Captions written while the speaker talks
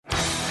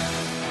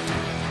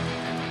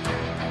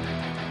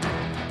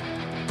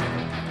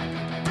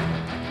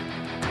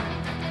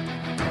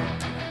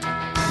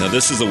Now,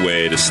 this is a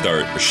way to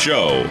start a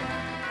show,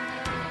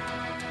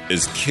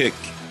 is kick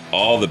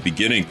all the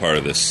beginning part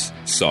of this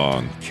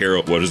song,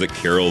 Carol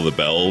the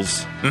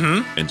Bells,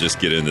 and just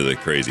get into the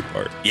crazy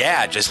part.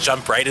 Yeah, just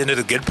jump right into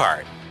the good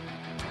part.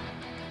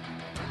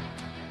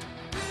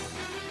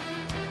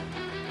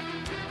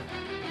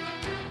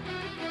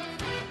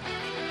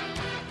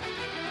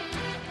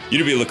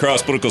 UW La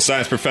Crosse political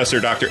science professor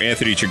Dr.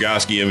 Anthony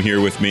Chergosky. I'm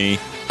here with me.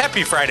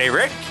 Happy Friday,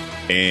 Rick.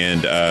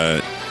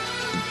 And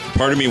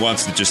part of me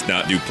wants to just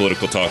not do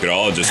political talk at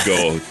all and just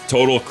go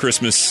total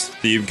Christmas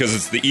theme, because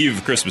it's the eve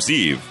of Christmas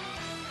Eve.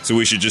 So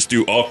we should just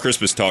do all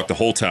Christmas talk the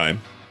whole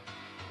time.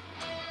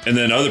 And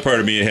then other part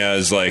of me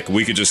has, like,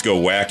 we could just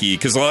go wacky,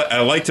 because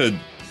I like to,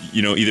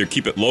 either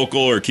keep it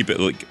local or keep it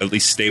at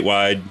least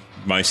statewide.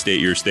 My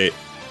state, your state.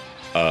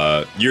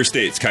 Your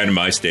state's kind of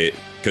my state,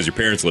 because your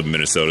parents live in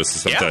Minnesota,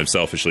 so sometimes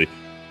selfishly.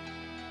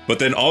 But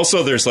then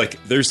also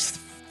there's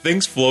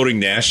things floating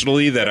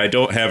nationally that I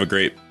don't have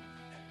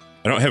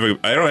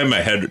my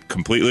head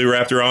completely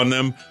wrapped around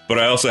them, but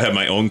I also have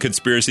my own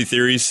conspiracy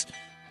theories.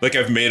 Like,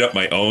 I've made up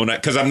my own,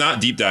 because I'm not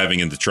deep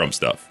diving into Trump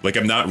stuff. Like,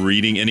 I'm not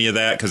reading any of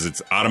that because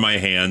it's out of my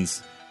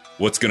hands.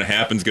 What's going to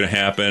happen is going to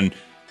happen.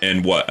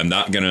 And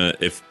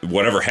if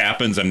whatever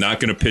happens, I'm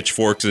not going to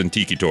pitchforks and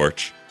tiki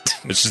torch.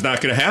 It's just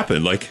not going to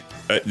happen. Like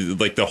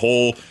the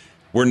whole...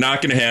 We're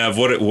not going to have...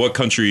 What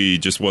country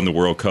just won the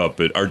World Cup?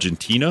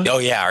 Argentina? Oh,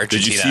 yeah,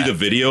 Argentina. Did you see the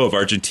video of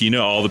Argentina?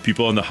 All the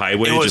people on the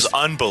highway? It was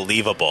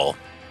unbelievable.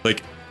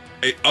 Like,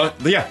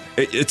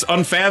 it's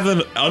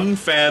unfathomable.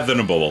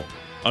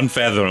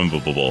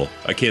 Unfathomable.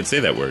 I can't say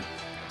that word.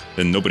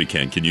 And nobody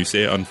can. Can you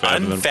say it?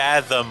 Unfathomable?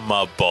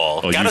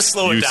 Unfathomable. Oh, gotta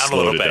slow it down a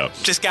little bit.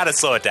 Just gotta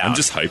slow it down. I'm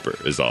just hyper,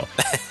 is all.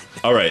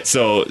 All right,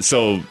 so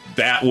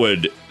that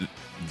would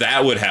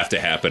have to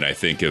happen, I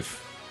think, if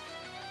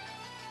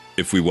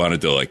we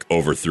wanted to, like,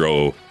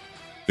 overthrow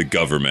the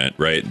government,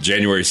 right?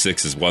 January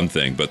 6th is one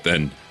thing, but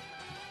then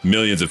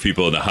millions of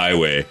people in the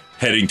highway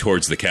heading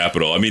towards the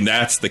Capitol. I mean,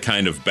 that's the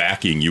kind of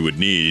backing you would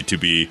need to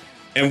be.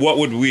 And what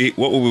would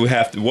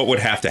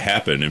have to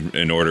happen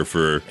in order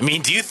for? I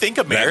mean, do you think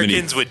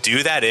Americans would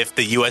do that if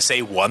the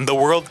USA won the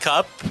World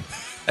Cup?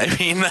 I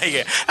mean,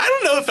 I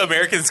don't know if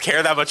Americans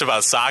care that much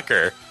about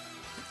soccer.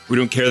 We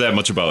don't care that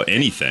much about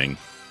anything.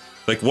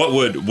 Like,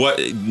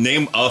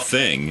 name a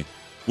thing.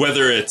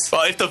 Whether it's...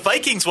 Well, if the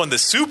Vikings won the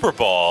Super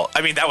Bowl,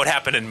 I mean, that would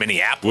happen in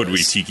Minneapolis. Would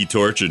we tiki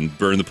torch and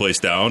burn the place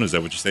down? Is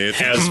that what you're saying?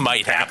 As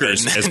might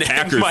Packers, happen. As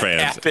Packer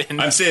fans. Happen.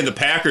 I'm saying the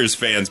Packers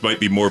fans might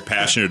be more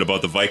passionate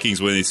about the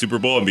Vikings winning the Super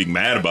Bowl and being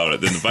mad about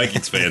it than the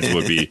Vikings fans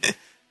would be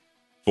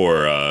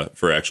for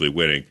actually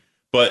winning.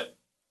 But,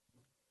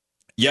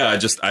 yeah,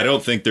 I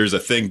don't think there's a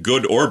thing,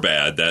 good or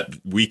bad, that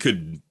we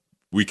could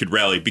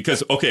rally.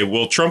 Because,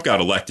 Trump got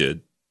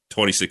elected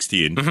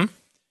 2016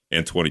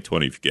 and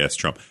 2020, if you ask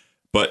Trump.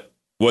 But...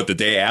 the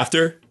day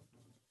after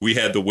we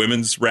had the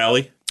women's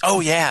rally? Oh,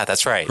 yeah,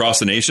 that's right. Across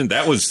the nation?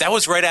 That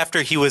was right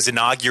after he was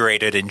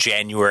inaugurated in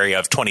January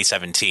of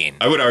 2017.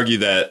 I would argue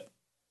that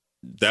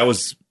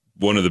was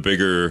one of the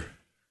bigger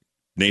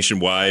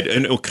nationwide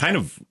and kind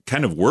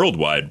of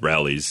worldwide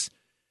rallies,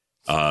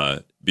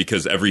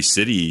 because every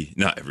city,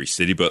 not every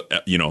city, but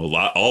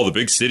all the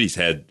big cities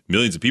had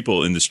millions of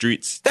people in the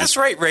streets. That's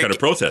right, Rick. Kind of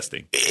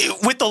protesting.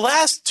 With the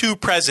last two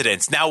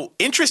presidents, now,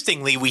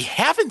 interestingly, we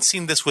haven't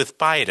seen this with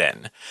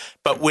Biden,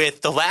 but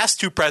with the last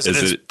two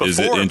presidents before Biden, is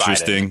it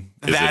interesting?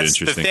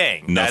 The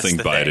thing. Nothing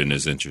Biden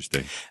is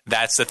interesting.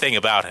 That's the thing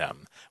about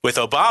him. With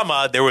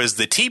Obama, there was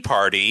the Tea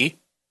Party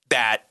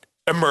that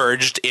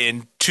emerged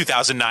in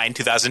 2009,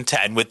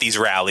 2010 with these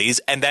rallies.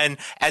 And then,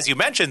 as you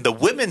mentioned, the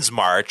Women's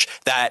March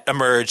that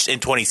emerged in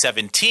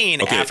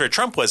 2017 after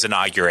Trump was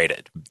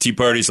inaugurated. Tea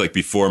Party's like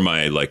before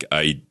my,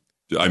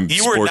 I'm you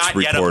sports were not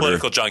reporter. Yet a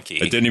political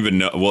junkie. I didn't even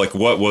know. Well,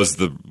 what was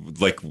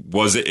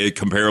was it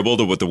comparable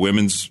to what the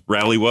women's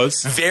rally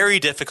was? Very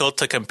difficult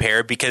to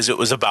compare because it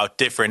was about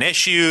different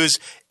issues.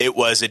 It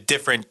was a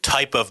different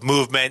type of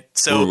movement.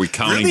 So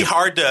really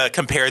hard to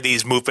compare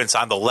these movements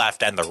on the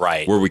left and the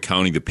right. Were we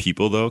counting the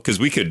people though? Because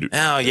we could.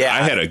 Oh yeah.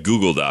 I had a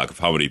Google Doc of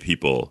how many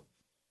people.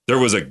 There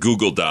was a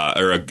Google Doc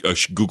or a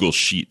Google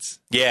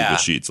Sheets. Yeah. Google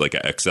Sheets, like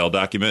an Excel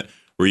document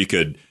where you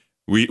could.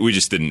 We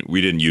just didn't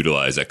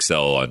utilize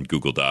Excel on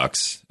Google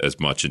Docs as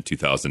much in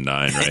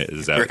 2009, right?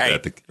 Is that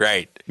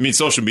right? I mean,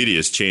 social media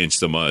has changed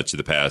so much in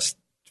the past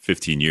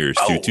 15 years.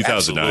 2009.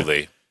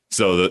 Absolutely.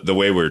 So the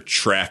way we're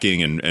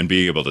tracking and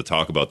being able to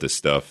talk about this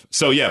stuff.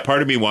 So yeah,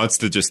 part of me wants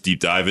to just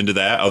deep dive into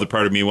that. Other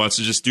part of me wants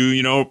to just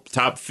do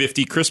top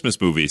 50 Christmas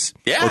movies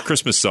or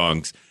Christmas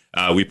songs.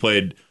 We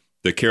played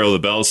the Carol the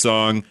Bells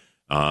song.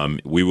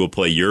 We will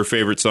play your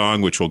favorite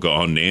song, which will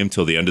go unnamed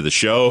till the end of the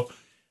show.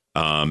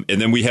 And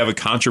then we have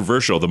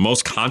the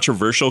most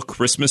controversial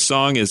Christmas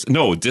song is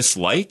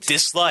disliked.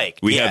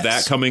 Disliked. We have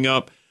that coming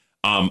up.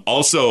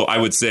 Also, I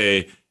would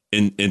say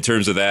in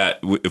terms of that,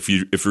 if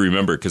you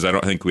remember, because I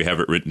don't think we have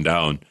it written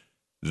down,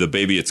 the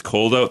Baby It's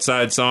Cold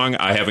Outside song,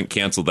 I haven't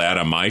canceled that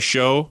on my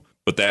show,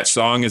 but that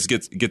song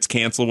gets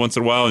canceled once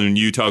in a while. And when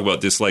you talk about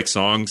disliked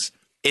songs,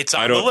 It's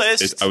on the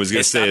list. I was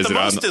going to say, it's is not it the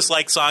on most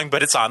disliked song,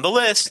 but it's on the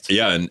list.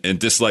 Yeah, and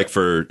dislike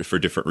for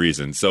different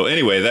reasons. So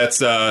anyway, that's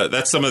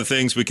some of the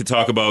things we could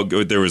talk about.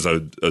 There was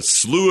a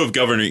slew of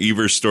Governor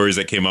Evers stories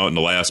that came out in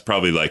the last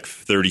probably like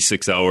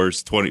 36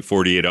 hours,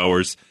 48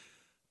 hours.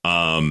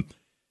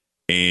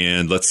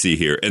 And let's see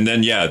here. And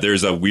then,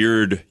 there's a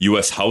weird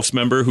U.S. House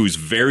member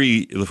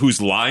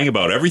who's lying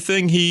about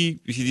everything he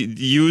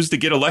used to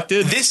get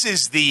elected. This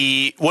is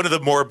one of the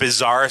more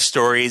bizarre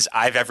stories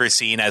I've ever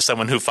seen as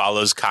someone who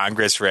follows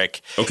Congress,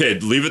 Rick.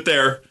 Okay, leave it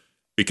there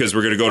because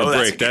we're going to go to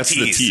break. That's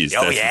the tease.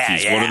 Oh, that's the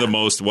tease. One of the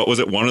most, what was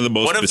it? One of the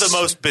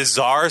most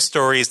bizarre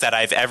stories that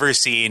I've ever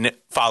seen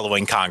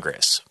following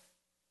Congress.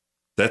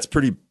 That's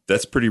pretty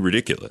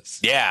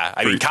ridiculous. Yeah.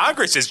 I mean,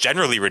 Congress is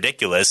generally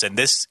ridiculous, and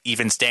this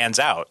even stands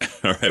out.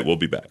 All right, we'll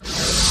be back.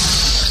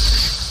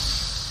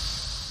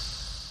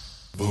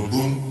 Boom,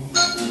 boom,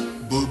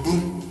 boom, boom,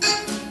 boom,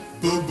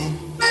 boom,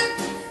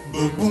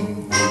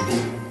 boom,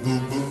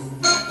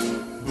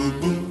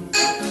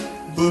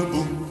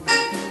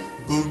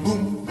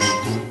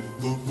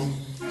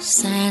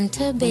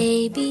 Santa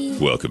baby.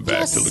 Welcome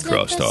back to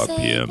Lacrosse Talk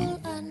PM.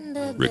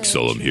 Rick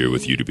Solom here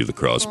with UW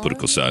Lacrosse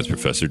political science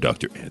professor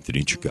Dr.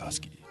 Anthony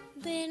Cherkowski.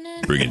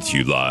 Bringing to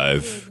you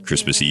live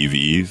Christmas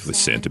Eve with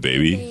Santa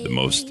Baby, the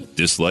most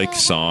disliked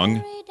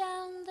song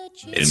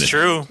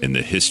in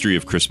the history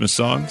of Christmas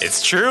songs.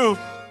 It's true.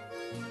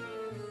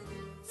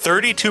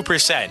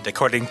 32%,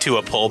 according to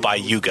a poll by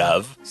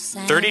YouGov,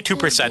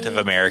 32% of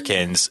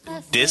Americans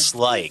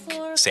dislike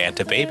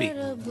Santa Baby.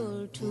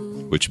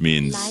 Which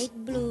means...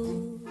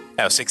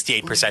 Now,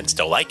 68%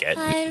 still like it.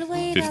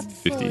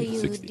 50,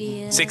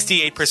 60.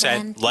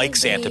 68% like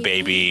Santa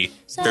Baby,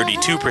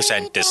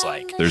 32%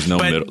 dislike. There's no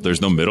middle. There's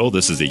no middle.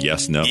 This is a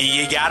yes, no.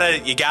 You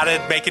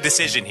gotta make a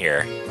decision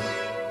here.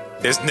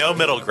 There's no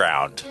middle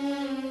ground.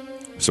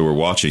 So we're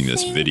watching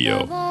this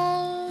video,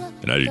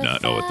 and I do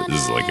not know what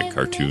this is. Like a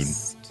cartoon.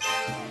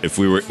 If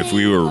we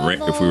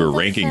were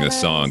ranking the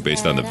song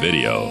based on the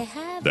video,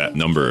 that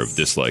number of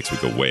dislikes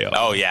would go way up.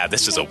 Oh yeah,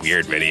 this is a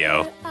weird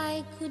video.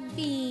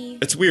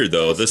 It's weird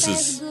though. This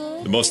is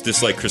the most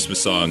disliked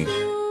Christmas song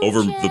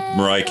over the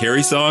Mariah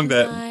Carey song.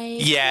 That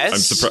yes, I'm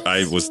surprised.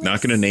 I was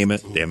not going to name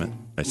it. Damn it!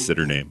 I said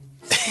her name.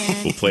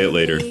 We'll play it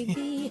later.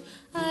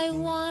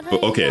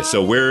 But, okay,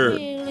 so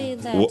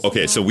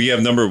we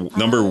have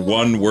number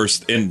one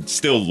worst and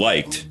still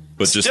liked,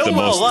 but just still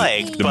the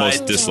liked,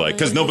 most disliked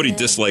because nobody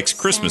dislikes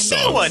Christmas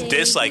songs. No one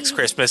dislikes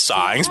Christmas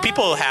songs.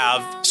 People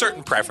have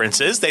certain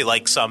preferences. They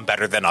like some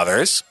better than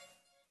others.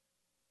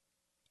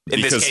 In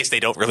this case,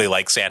 they don't really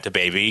like Santa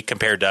Baby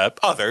compared to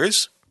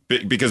others.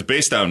 Because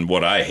based on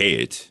what I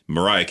hate,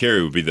 Mariah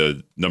Carey would be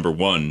the number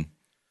one.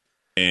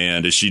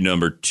 And is she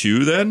number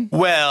two then?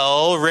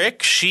 Well,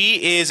 Rick,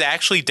 she is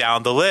actually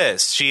down the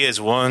list. She is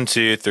 1,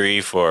 2,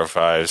 3, 4,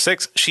 5,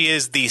 6. She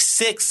is the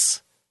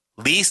sixth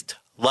least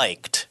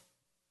liked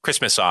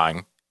Christmas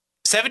song.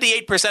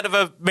 78%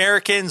 of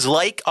Americans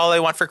like All I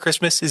Want for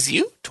Christmas Is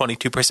You.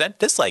 22%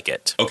 dislike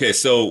it. Okay,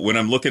 so when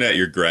I'm looking at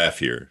your graph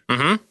here,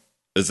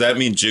 does that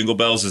mean Jingle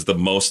Bells is the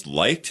most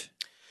liked?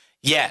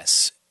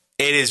 Yes,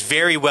 it is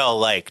very well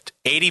liked.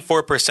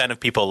 84% of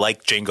people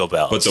like Jingle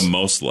Bells. But the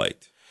most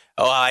liked?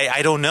 Oh,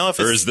 I don't know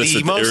if it's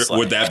the most liked.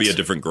 Would that be a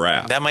different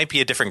graph? That might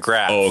be a different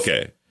graph. Oh,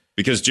 okay.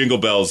 Because Jingle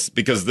Bells,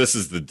 because this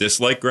is the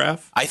dislike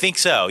graph? I think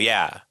so,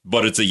 yeah.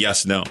 But it's a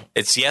yes-no.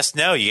 It's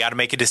yes-no. You got to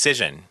make a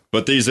decision.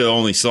 But these are the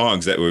only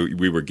songs that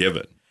we were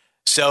given.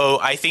 So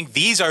I think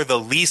these are the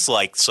least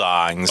liked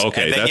songs.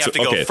 Okay, and then you have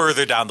to go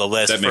further down the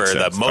list for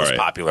the most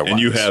popular ones.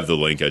 And you have the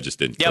link. I just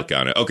didn't click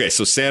on it. Okay,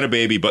 so Santa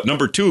Baby. But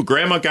number two,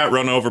 Grandma Got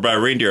Run Over by a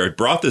Reindeer. I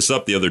brought this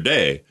up the other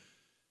day.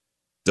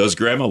 Does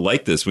Grandma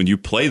like this when you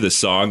play this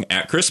song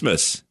at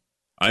Christmas?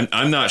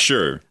 I'm not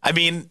sure. I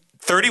mean,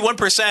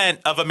 31%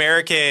 of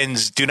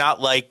Americans do not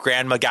like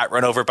Grandma Got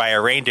Run Over by a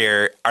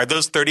Reindeer. Are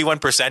those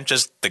 31%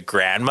 just the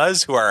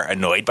grandmas who are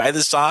annoyed by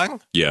the song?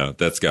 Yeah,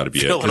 that's got to be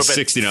it. Because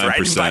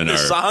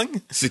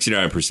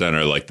 69%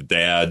 are like the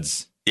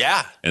dads.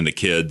 Yeah. And the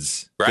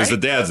kids. Right. Because the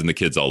dads and the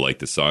kids all like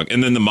the song.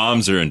 And then the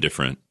moms are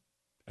indifferent,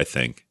 I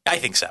think. I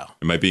think so.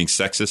 Am I being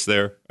sexist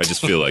there? I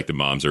just feel like the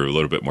moms are a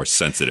little bit more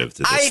sensitive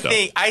to this stuff.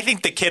 I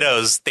think the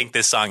kiddos think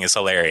this song is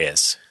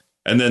hilarious.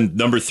 And then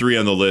number 3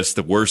 on the list,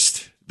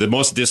 the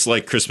most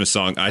disliked Christmas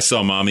song, I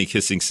Saw Mommy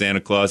Kissing Santa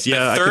Claus.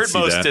 Yeah, the third I could see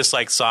most that.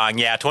 disliked song.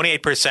 Yeah,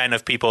 28%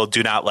 of people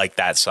do not like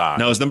that song.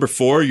 Now, is number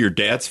 4 your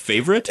dad's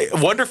favorite?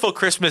 Wonderful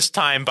Christmas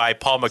Time by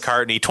Paul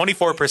McCartney.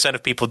 24%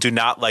 of people do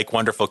not like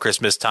Wonderful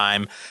Christmas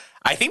Time.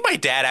 I think my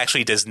dad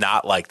actually does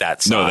not like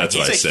that song. No, that's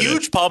why I said He's a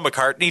huge Paul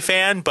McCartney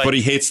fan, but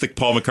he hates the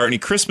Paul McCartney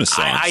Christmas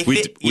songs.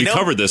 We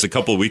covered this a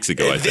couple of weeks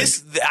ago, I think.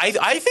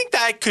 I think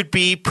that could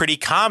be pretty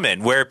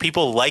common, where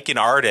people like an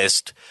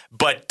artist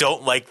but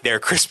don't like their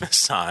Christmas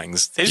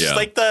songs. They just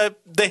like the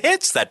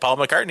hits that Paul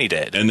McCartney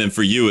did. And then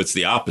for you, it's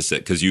the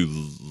opposite, because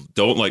you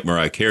don't like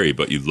Mariah Carey,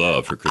 but you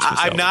love her Christmas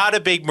I'm album. not a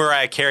big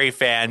Mariah Carey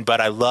fan,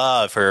 but I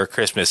love her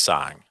Christmas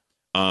song.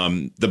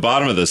 The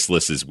bottom of this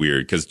list is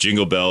weird, because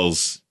Jingle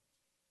Bells,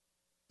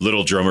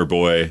 Little Drummer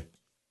Boy,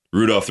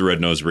 Rudolph the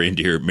Red-Nosed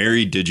Reindeer.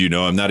 Mary, Did You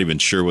Know? I'm not even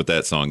sure what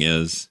that song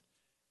is.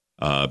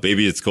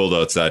 Baby, It's Cold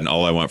Outside and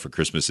All I Want for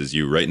Christmas Is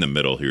You. Right in the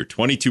middle here.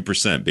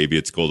 22%. Baby,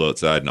 It's Cold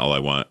Outside and All I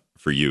Want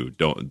for You.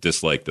 Don't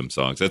dislike them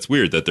songs. That's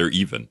weird that they're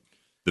even.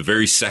 The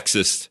very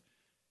sexist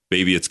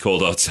Baby, It's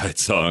Cold Outside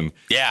song.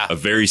 Yeah. A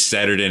very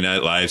Saturday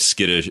Night Live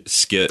skit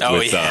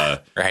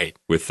right.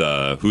 with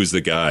who's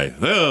the guy?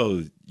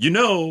 Well, you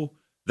know,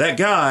 that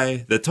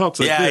guy that talks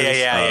like this.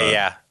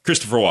 Yeah.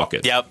 Christopher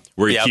Walken. Yep.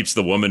 Where he keeps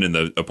the woman in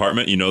the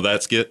apartment. You know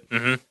that skit?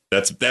 Mm-hmm.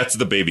 That's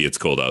the Baby, It's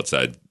Cold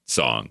Outside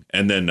song.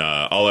 And then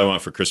All I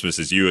Want for Christmas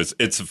Is You.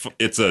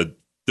 It's a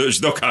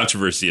there's no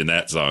controversy in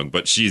that song,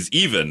 but she's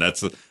even.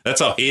 That's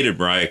how hated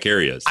Mariah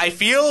Carey is. I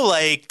feel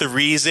like the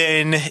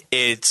reason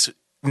it's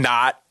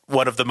not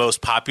one of the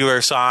most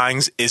popular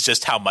songs is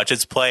just how much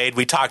it's played.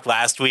 We talked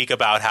last week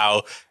about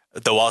how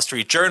the Wall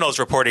Street Journal is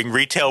reporting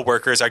retail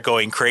workers are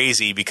going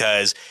crazy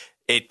because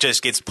it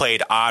just gets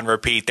played on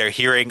repeat. They're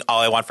hearing All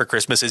I Want for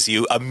Christmas Is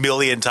You a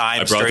million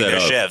times during their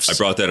shifts. I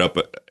brought that up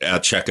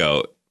at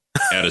checkout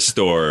at a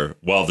store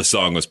while the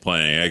song was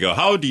playing. I go,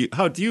 how do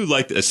you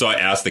like this? So I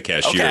asked the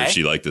cashier if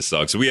she liked this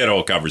song. So we had a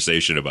whole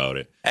conversation about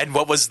it. And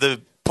what was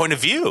the point of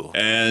view?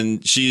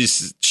 And she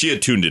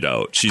had tuned it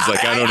out. She's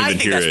like, I don't even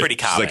hear that's it. Pretty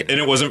common. She's like,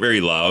 and it wasn't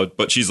very loud,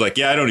 but she's like,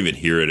 yeah, I don't even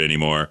hear it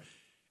anymore.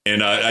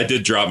 And I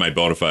did drop my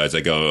bona fides. I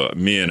go,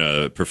 me and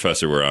a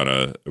professor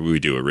were we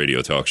do a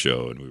radio talk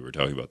show, and we were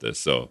talking about this.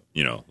 So,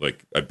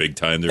 like I big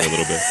timed her a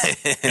little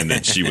bit. And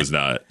then she did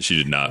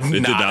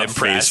not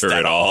faze her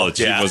at all.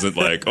 She wasn't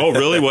like, oh,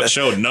 really? What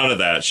show? None of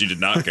that. She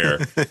did not care.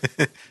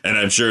 And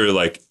I'm sure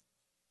like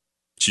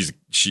she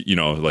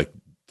like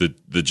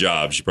the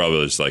job, she probably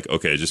was like,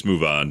 okay, just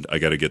move on. I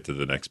got to get to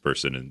the next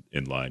person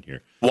in line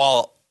here.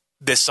 Well,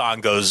 this song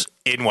goes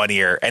in one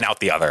ear and out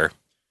the other.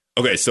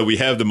 Okay, so we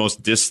have the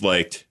most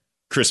disliked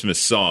Christmas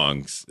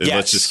songs. And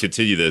let's just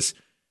continue this.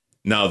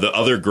 Now, the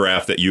other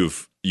graph that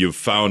you've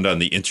found on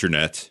the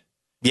internet.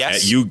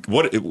 Yes.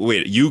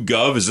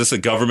 YouGov, is this a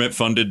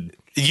government-funded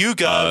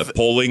YouGov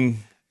polling?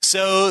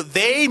 So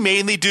they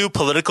mainly do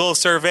political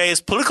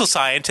surveys. Political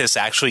scientists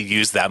actually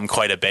use them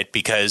quite a bit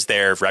because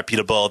they're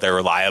reputable, they're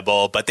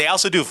reliable. But they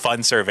also do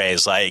fun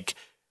surveys like,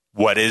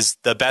 what is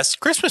the best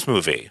Christmas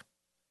movie?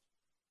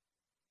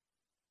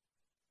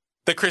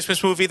 The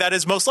Christmas movie that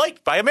is most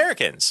liked by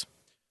Americans.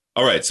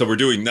 All right, so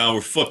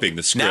we're flipping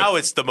the script. Now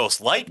it's the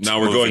most liked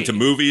Now we're going to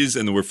movies,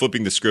 and we're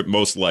flipping the script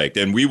most liked.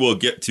 And we will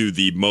get to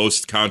the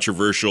most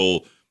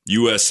controversial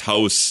U.S.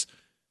 House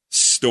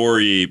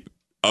story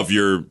of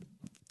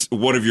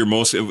one of your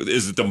most,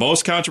 is it the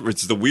most controversial?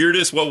 It's the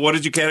weirdest? What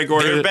did you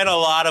categorize? There have been a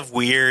lot of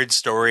weird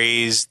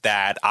stories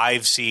that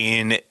I've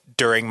seen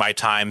during my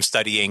time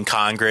studying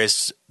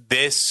Congress.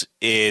 This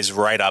is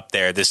right up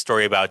there. This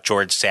story about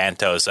George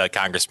Santos, a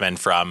congressman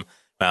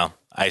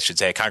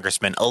a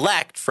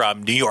congressman-elect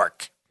from New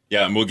York.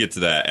 Yeah, and we'll get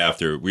to that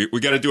after. We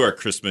got to do our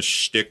Christmas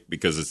shtick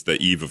because it's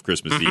the eve of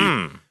Christmas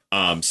Eve.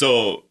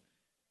 So,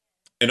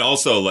 and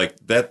also, like,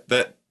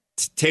 that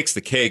takes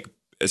the cake,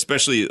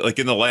 especially, like,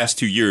 in the last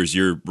 2 years,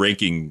 your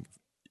ranking,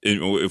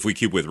 if we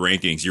keep with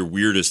rankings, your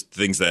weirdest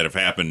things that have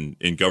happened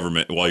in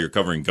government while you're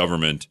covering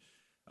government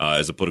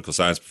as a political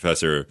science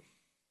professor.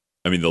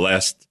 I mean, the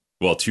last...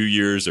 2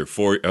 years or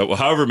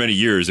however many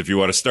years, if you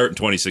want to start in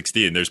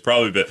 2016, there's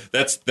probably been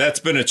that's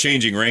been a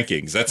changing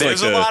rankings.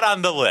 There's a lot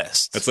on the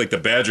list. That's like the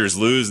Badgers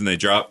lose and they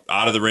drop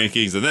out of the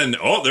rankings, and then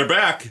they're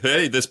back.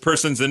 Hey, this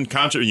person's in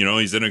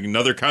he's in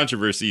another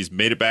controversy. He's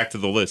made it back to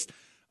the list.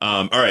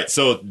 All right,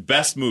 so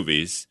best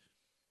movies.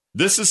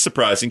 This is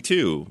surprising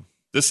too.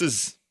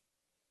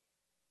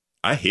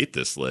 I hate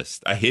this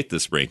list. I hate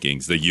this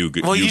rankings.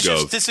 You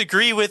just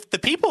disagree with the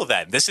people.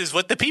 Then this is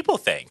what the people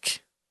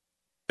think.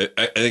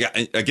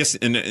 I guess,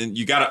 and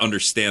you got to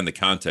understand the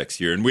context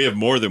here. And we have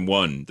more than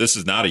one. This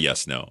is not a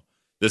yes, no.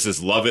 This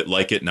is love it,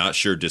 like it, not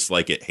sure,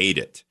 dislike it, hate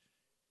it.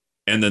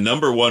 And the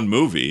number one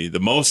movie,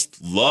 the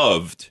most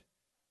loved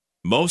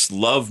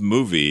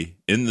movie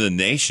in the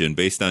nation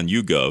based on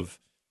YouGov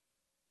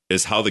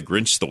is How the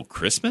Grinch Stole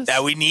Christmas.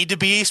 Now, we need to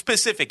be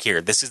specific here.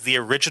 This is the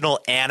original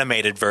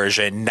animated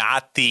version,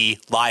 not the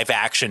live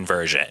action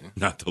version.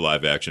 Not the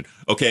live action.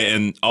 Okay,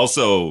 and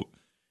also...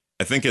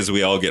 I think as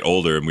we all get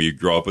older and we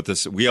grow up with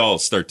this, we all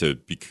start to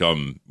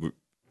become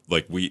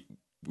like we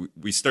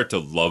start to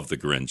love the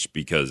Grinch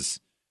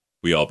because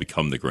we all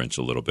become the Grinch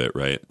a little bit,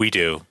 right? We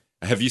do.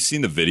 Have you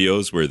seen the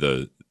videos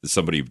where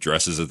somebody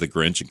dresses as the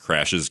Grinch and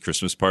crashes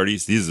Christmas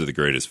parties? These are the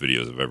greatest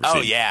videos I've ever seen.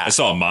 Oh, yeah. I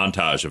saw a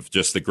montage of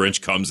just the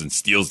Grinch comes and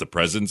steals the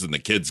presents and the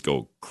kids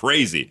go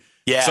crazy.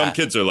 Yeah. Some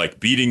kids are like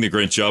beating the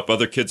Grinch up.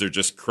 Other kids are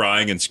just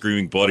crying and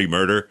screaming bloody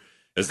murder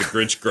as the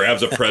Grinch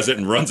grabs a present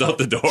and runs out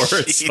the door.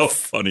 It's so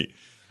funny.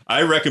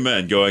 I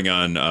recommend going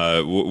on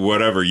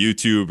whatever,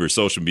 YouTube or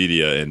social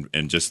media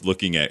and just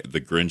looking at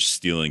the Grinch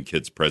stealing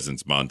kids'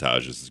 presents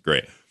montages. Is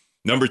great.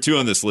 Number 2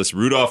 on this list,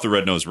 Rudolph the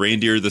Red-Nosed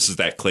Reindeer. This is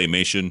that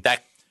claymation.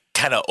 That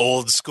kind of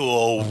old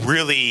school,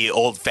 really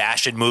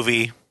old-fashioned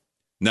movie.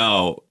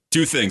 Now,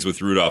 2 things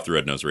with Rudolph the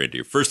Red-Nosed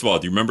Reindeer. First of all,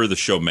 do you remember the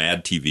show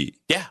Mad TV?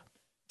 Yeah.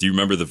 Do you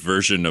remember the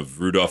version of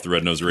Rudolph the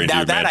Red-Nosed Reindeer?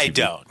 Now that Mad I TV?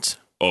 don't.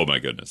 Oh my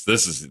goodness.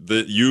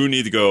 You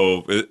need to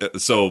go.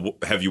 So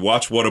have you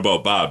watched What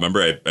About Bob?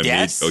 Remember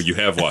Yes. you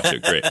have watched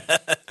it. Great.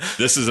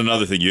 This is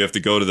another thing. You have to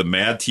go to the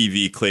Mad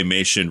TV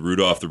claymation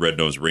Rudolph the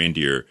Red-Nosed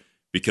Reindeer,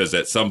 because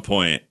at some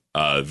point,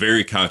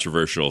 very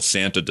controversial,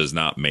 Santa does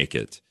not make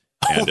it.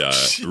 And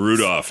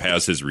Rudolph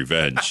has his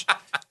revenge.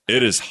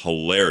 It is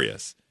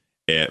hilarious.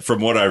 And from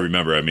what I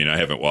remember, I mean, I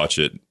haven't watched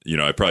it.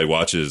 I probably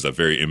watched it as a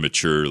very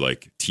immature,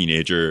 like,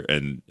 teenager,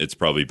 and it's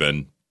probably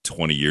been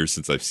 20 years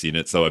since I've seen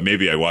it. So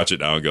maybe I watch it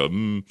now and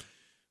go,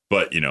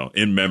 But,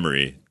 in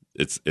memory,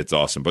 it's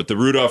awesome. But the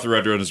Rudolph the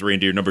Red-Nosed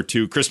Reindeer, number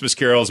 2, Christmas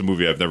Carol is a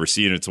movie I've never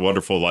seen. It's a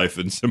Wonderful Life.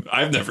 And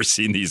I've never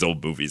seen these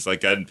old movies.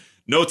 Like, I had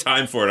no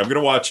time for it. I'm going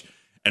to watch,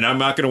 and I'm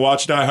not going to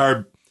watch Die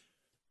Hard.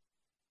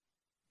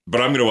 But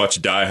I'm going to watch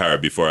Die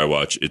Hard before I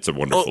watch It's a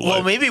Wonderful Life.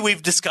 Well, maybe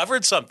we've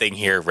discovered something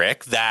here,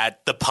 Rick,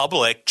 that the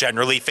public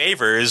generally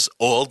favors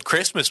old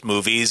Christmas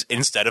movies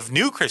instead of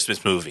new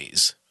Christmas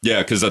movies.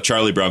 Yeah, because of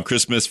Charlie Brown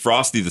Christmas,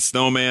 Frosty the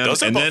Snowman,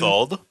 Those are and both then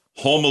old.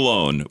 Home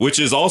Alone, which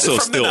is also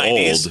From the still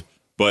 90s. old.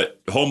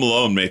 But Home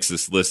Alone makes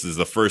this list as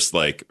the first,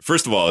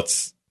 first of all,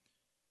 it's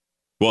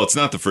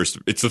not the first.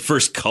 It's the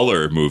first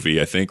color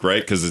movie, I think,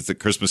 right? Because it's a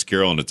Christmas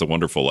Carol and It's a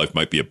Wonderful Life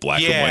might be a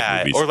black and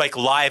white movie. Or like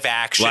live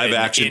action.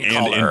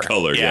 In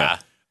color. Yeah.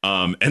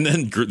 And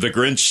then the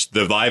Grinch,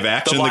 the live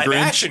action, the live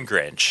action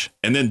Grinch.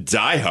 And then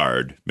Die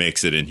Hard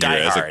makes it in here.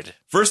 Die Hard.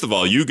 First of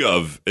all,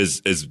 YouGov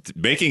is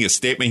making a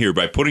statement here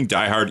by putting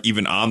Die Hard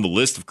even on the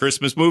list of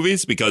Christmas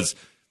movies, because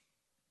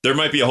there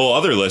might be a whole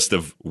other list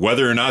of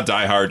whether or not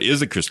Die Hard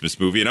is a Christmas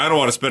movie. And I don't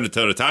want to spend a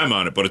ton of time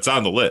on it, but it's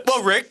on the list.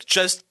 Well, Rick,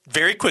 just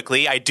very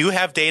quickly, I do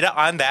have data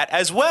on that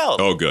as well.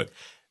 Oh, good.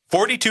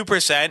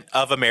 42%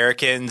 of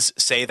Americans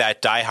say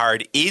that Die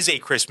Hard is a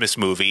Christmas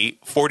movie.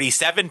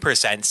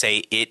 47%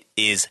 say it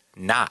is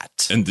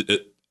not. And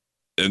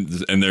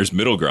there's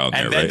middle ground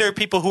there, And then right? there are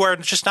people who are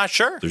just not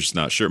sure. They're just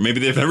not sure.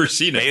 Maybe they've never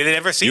seen it. Maybe they've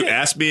never seen it. You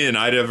asked me, and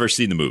I'd never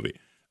seen the movie.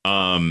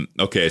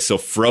 Okay, so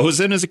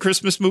Frozen is a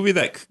Christmas movie.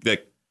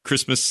 That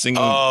Christmas singing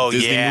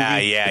Disney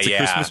movie. It's a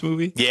Christmas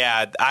movie.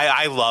 Yeah,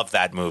 I love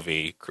that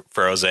movie,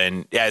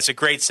 Frozen. Yeah, it's a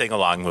great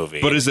sing-along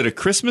movie. But is it a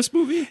Christmas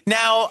movie?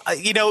 Now,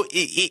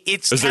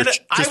 it's Is there kind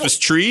of Christmas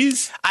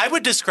trees? I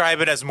would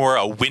describe it as more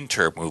a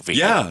winter movie.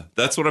 Yeah,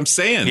 that's what I'm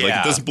saying. Like,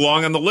 Yeah. it doesn't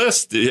belong on the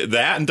list.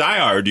 That and Die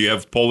Hard. Do you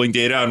have polling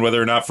data on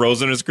whether or not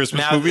Frozen is a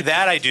Christmas Now movie?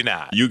 that I do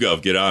not.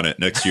 YouGov, get on it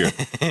next year.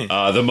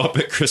 The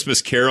Muppet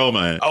Christmas Carol,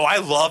 man. Oh, I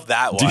love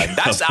that one.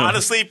 That's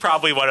honestly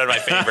probably one of my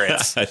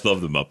favorites. I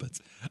love the Muppets.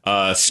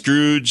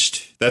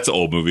 Scrooged, that's an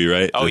old movie,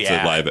 right? Oh, That's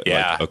yeah, a live,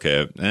 yeah.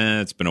 Okay,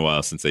 it's been a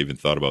while since I even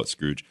thought about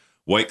Scrooge.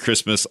 White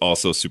Christmas,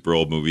 also super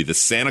old movie. The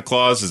Santa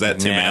Claus, is that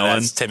Tim Yeah, Allen?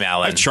 that's Tim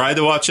Allen. I tried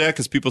to watch that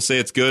because people say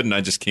it's good, and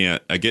I just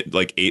can't. I get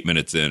like 8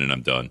 minutes in, and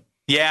I'm done.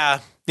 Yeah,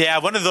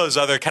 one of those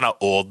other kind of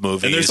old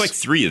movies. And there's like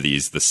 3 of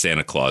these, the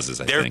Santa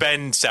Clauses, I there think. have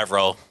been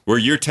several. Where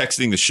you're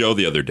texting the show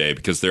the other day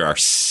because there are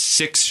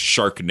 6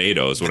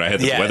 Sharknadoes when I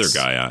had the Yes. weather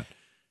guy on.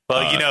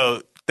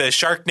 Well, the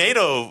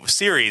Sharknado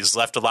series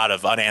left a lot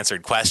of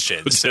unanswered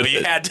questions, so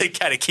you had to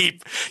kind of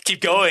keep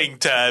going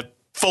to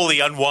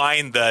fully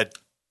unwind the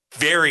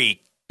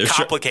very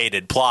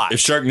complicated plot. If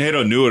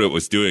Sharknado knew what it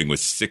was doing with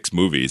 6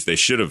 movies, they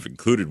should have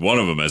included one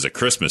of them as a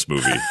Christmas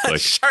movie. Like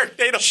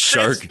Sharknado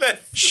Christmas.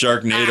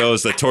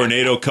 Sharknadoes, the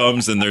tornado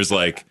comes and there's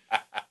like,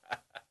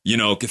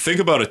 think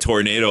about a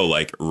tornado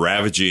like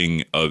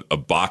ravaging a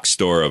box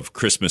store of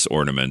Christmas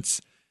ornaments.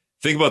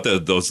 Think about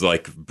those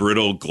like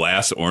brittle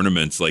glass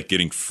ornaments like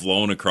getting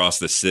flown across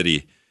the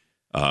city.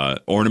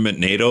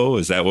 Ornament-nado,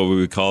 is that what we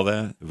would call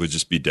that? It would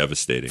just be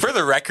devastating. For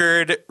the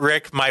record,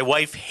 Rick, my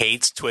wife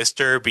hates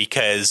Twister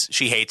because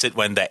she hates it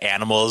when the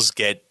animals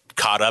get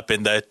caught up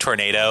in the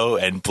tornado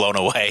and blown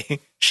away.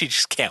 She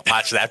just can't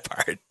watch that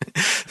part.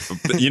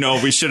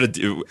 We should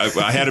have.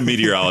 I had a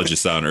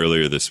meteorologist on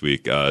earlier this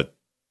week.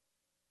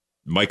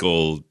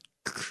 Michael,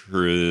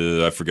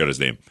 I forgot his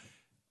name.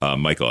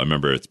 Michael, I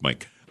remember it's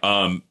Mike.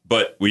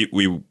 But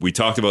we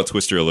talked about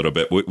Twister a little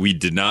bit. We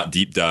did not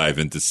deep dive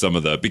into some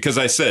of because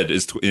I said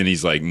and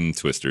he's like,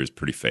 Twister is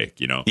pretty fake,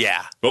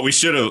 Yeah. But we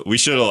should have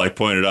like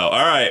pointed out.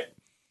 All right,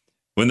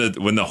 when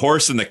the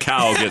horse and the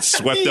cow get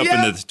swept up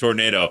into the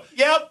tornado.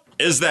 Yep.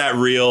 Is that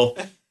real?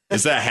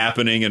 Is that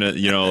happening? And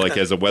like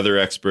as a weather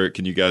expert,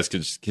 can you guys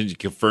can you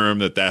confirm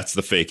that that's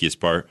the fakiest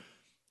part?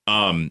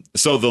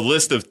 So the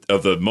list of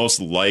the most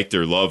liked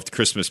or loved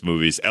Christmas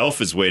movies, Elf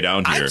is way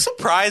down here. I'm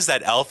surprised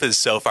that Elf is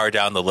so far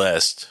down the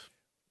list.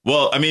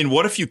 Well, I mean,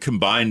 what if you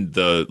combine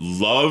the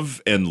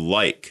love and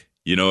like?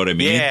 You know what I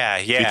mean? Yeah.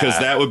 Because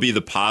that would be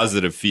the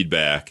positive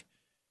feedback.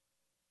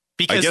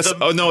 Because I guess.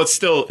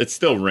 It's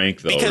still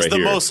ranked though. Because right the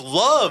here. most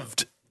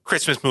loved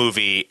Christmas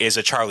movie is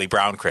A Charlie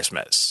Brown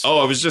Christmas. Oh,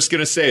 I was just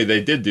gonna say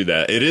they did do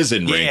that. It is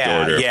in ranked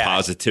order of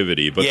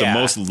positivity, but the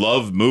most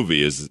loved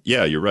movie is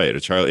you're right,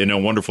 A Charlie in a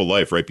Wonderful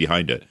Life right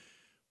behind it.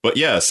 But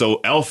yeah, so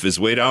Elf is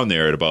way down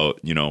there at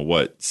about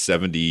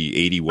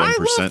 70,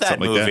 81%, something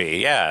like that.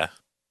 Yeah.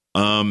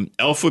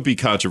 Elf would be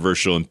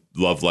controversial and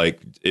love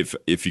like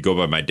if you go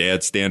by my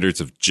dad's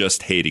standards of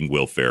just hating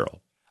Will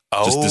Ferrell.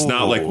 Just does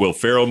not like Will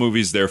Ferrell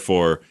movies,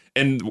 therefore,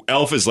 And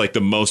Elf is like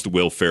the most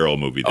Will Ferrell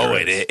movie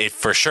there is. It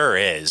for sure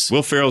is.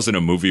 Will Ferrell's in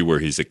a movie where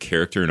he's a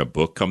character in a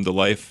book come to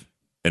life,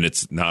 and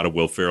it's not a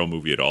Will Ferrell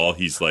movie at all.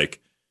 He's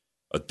like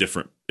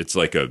it's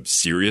like a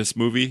serious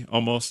movie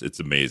almost. It's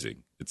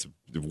amazing. It's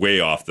way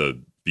off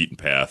the beaten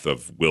path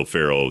of Will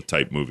Ferrell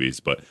type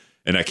movies,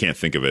 and I can't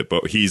think of it.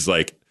 But he's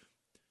like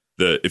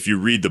if you're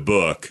reading the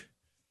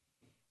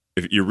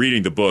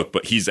book,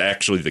 but he's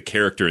actually the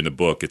character in the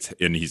book.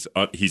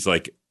 He's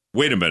like,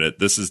 wait a minute,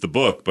 this is the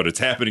book, but it's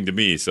happening to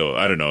me. So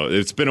I don't know.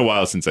 It's been a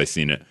while since I've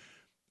seen it.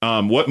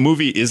 What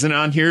movie isn't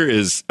on here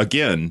is,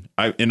 again,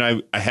 I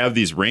have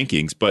these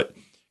rankings, but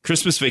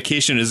Christmas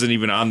Vacation isn't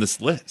even on this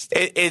list.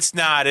 It's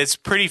not. It's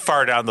pretty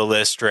far down the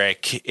list,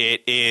 Rick.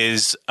 It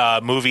is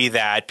a movie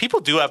that people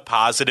do have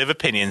positive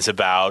opinions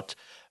about,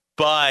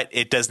 but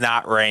it does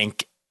not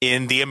rank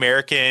in the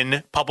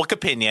American public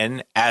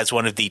opinion as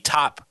one of the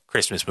top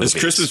Christmas movies. Is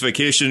Christmas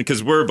Vacation,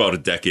 because we're about a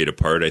decade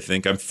apart, I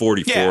think. I'm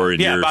 44.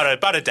 Yeah,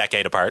 about a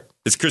decade apart.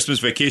 Is Christmas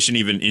Vacation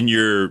even in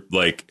your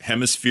like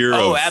hemisphere?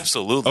 Oh,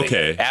 absolutely.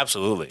 Okay.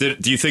 Absolutely.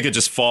 Do you think it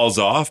just falls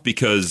off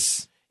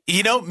because...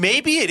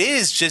 Maybe it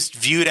is just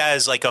viewed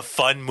as like a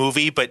fun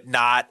movie, but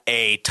not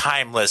a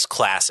timeless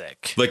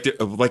classic. Like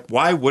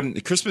why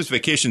wouldn't... Christmas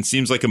Vacation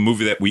seems like a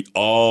movie that we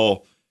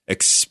all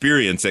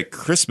experience at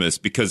Christmas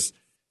because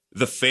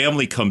the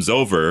family comes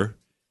over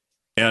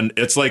and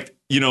it's like,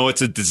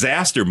 it's a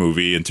disaster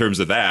movie in terms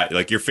of that.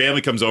 Like your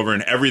family comes over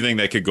and everything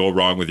that could go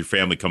wrong with your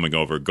family coming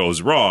over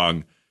goes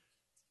wrong.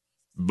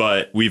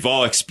 But we've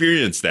all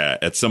experienced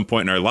that at some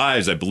point in our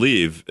lives, I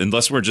believe,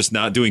 unless we're just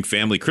not doing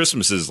family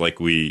Christmases like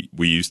we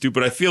used to.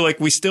 But I feel like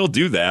we still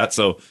do that.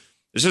 So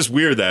it's just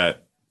weird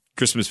that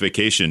Christmas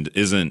Vacation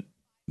isn't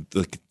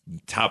the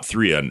top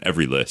 3 on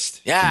every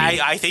list. Yeah,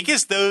 I think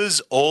it's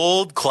those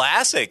old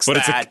classics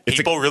that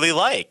people really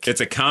like.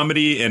 It's a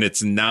comedy and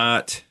it's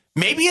not...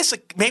 Maybe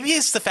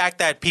it's the fact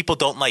that people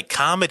don't like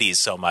comedies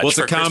so much. Well, it's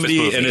a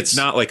comedy and it's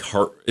not like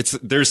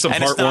there's some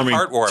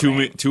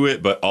heartwarming to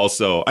it, but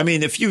also, I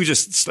mean, if you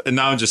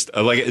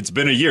like it's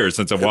been a year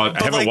since I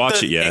haven't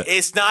watched it yet.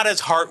 It's not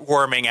as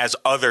heartwarming as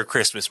other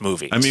Christmas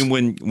movies. I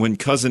mean, when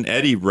Cousin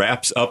Eddie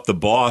wraps up the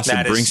boss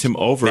and brings him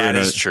over, that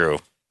is true.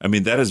 I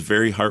mean, that is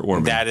very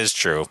heartwarming. That is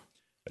true.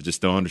 I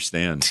just don't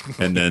understand.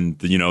 And then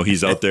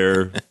he's out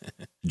there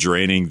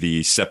draining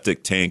the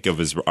septic tank of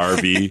his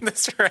RV.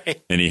 That's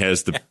right. And he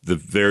has the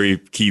very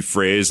key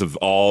phrase of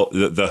all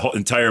the whole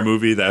entire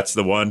movie. That's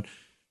the one.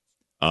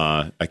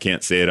 I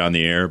can't say it on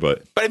the air,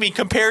 but I mean,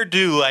 compared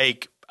to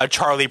like a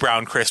Charlie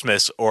Brown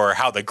Christmas or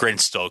How the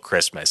Grinch Stole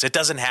Christmas, it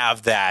doesn't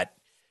have that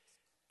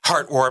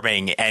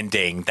heartwarming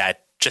ending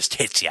that just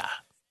hits ya.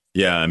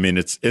 Yeah, I mean,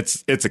 it's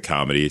a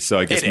comedy, so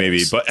I guess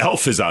maybe. But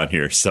Elf is on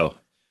here, so.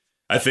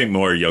 I think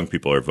more young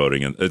people are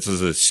voting, and it's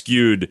a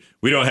skewed.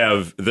 We don't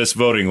have this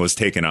voting was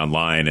taken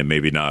online and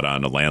maybe not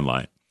on a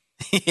landline.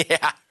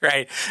 Yeah,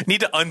 right. Need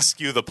to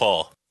unskew the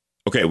poll.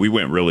 Okay, we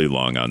went really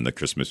long on the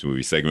Christmas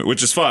movie segment,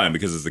 which is fine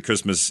because it's the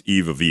Christmas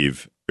Eve of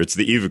Eve. It's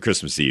the eve of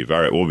Christmas Eve.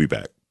 All right, we'll be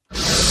back.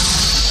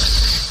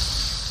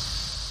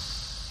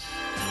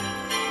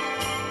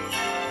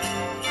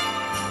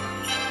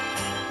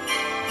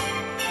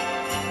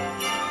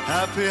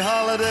 Happy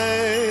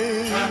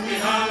holiday. Happy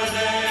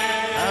holiday.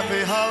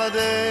 Happy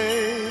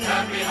holiday.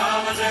 Happy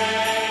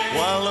holiday.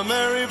 While the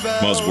merry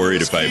bells I was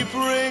worried if keep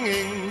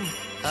ringing.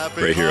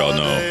 Happy right here, I'll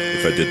know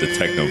if I did the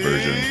techno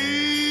version.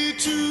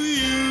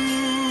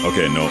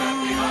 Okay, no,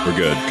 we're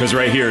good. Because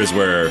right here is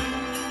where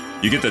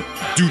you get the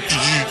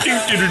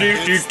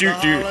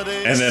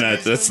and then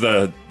that's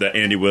the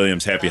Andy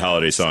Williams Happy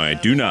Holiday song I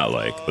do not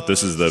like. But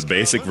this is the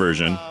basic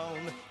version.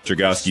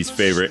 Chagosky's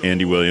favorite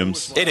Andy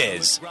Williams. It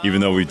is.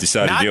 Even though we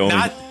decided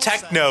not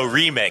techno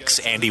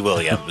remix Andy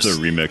Williams. The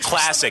remix.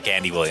 Classic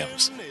Andy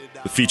Williams.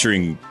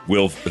 Featuring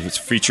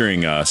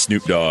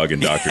Snoop Dogg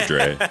and Dr.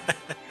 Dre.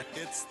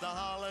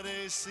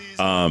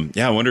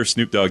 I wonder if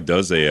Snoop Dogg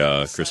does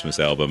a Christmas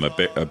album. I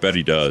bet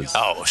he does.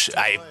 Oh,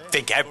 I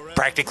think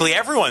practically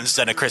everyone's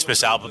done a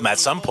Christmas album at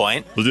some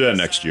point. We'll do that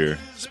next year.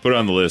 Just put it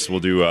on the list. We'll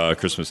do a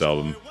Christmas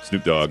album,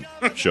 Snoop Dogg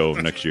show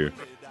next year.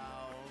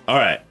 All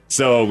right,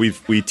 so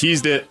we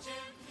teased it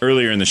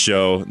earlier in the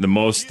show. The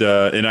most,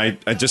 and I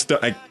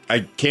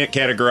can't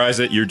categorize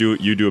it. You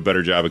do a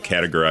better job of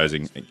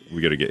categorizing.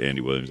 We got to get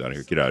Andy Williams out of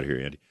here. Get out of here,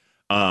 Andy.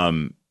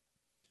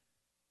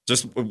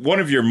 Just one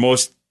of your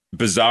most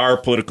bizarre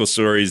political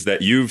stories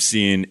that you've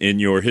seen in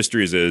your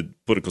history as a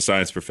political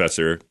science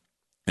professor,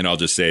 and I'll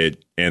just say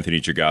it,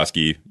 Anthony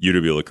Chagosky,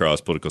 UW La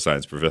Crosse political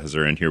science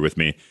professor, in here with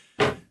me.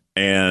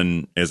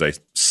 And as I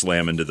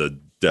slam into the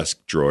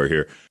desk drawer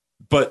here,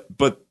 but.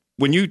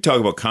 When you talk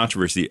about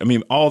controversy, I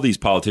mean, all these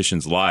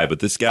politicians lie,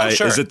 but this guy,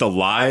 Is it the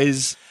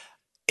lies?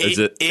 Is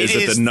it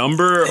the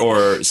number?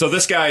 Or so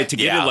this guy, to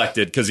get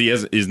elected, because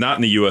he's not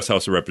in the U.S.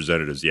 House of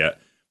Representatives yet,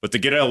 but to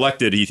get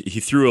elected, he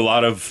threw a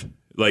lot of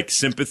like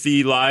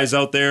sympathy lies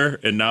out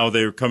there, and now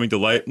they're coming to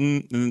light.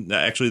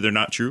 Actually, they're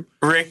not true.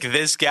 Rick,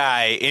 this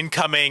guy,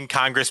 incoming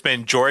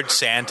Congressman George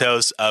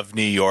Santos of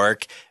New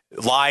York,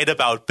 lied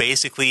about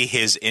basically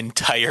his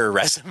entire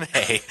resume.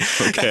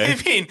 Okay.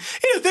 I mean,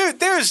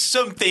 there's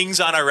some things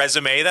on a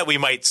resume that we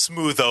might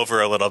smooth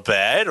over a little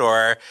bit,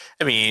 or,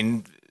 I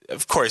mean,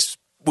 of course,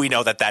 we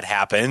know that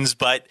happens,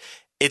 but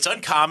it's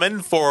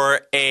uncommon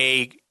for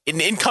an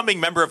incoming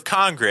member of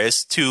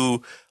Congress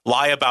to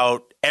lie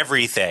about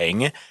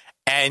everything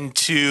and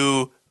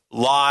to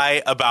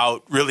lie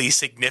about really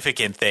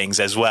significant things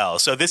as well.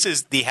 So this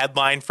is the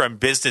headline from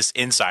Business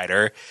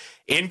Insider.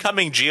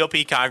 Incoming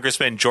GOP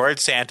Congressman George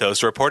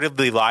Santos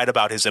reportedly lied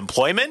about his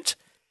employment,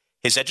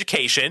 his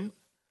education,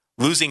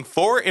 losing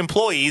 4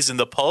 employees in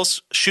the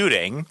Pulse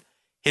shooting,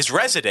 his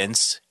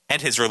residence,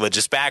 and his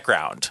religious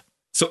background.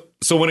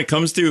 So when it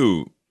comes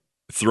to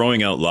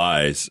throwing out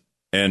lies,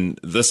 and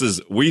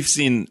we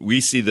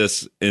see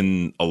this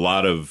in a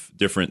lot of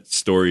different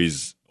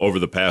stories over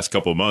the past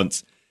couple of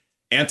months.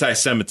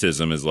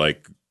 Anti-Semitism is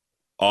like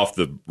off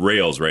the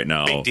rails right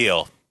now. Big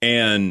deal.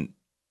 And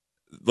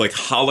like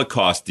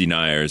Holocaust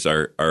deniers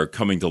are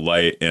coming to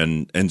light,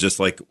 and just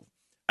like,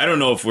 I don't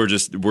know if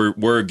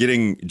we're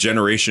getting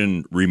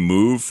generation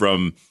removed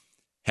from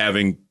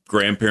having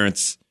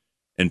grandparents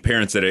and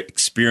parents that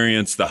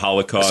experienced the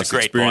Holocaust,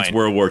 experienced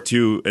World War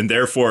II, and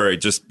therefore it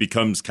just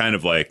becomes kind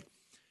of like,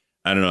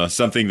 I don't know,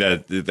 something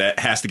that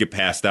has to get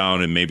passed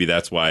down, and maybe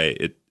that's why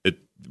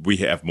we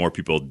have more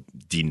people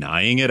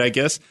denying it, I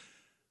guess.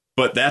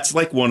 But that's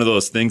like one of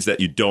those things that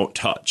you don't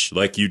touch.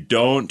 Like you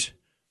don't.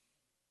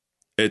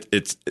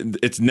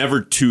 It's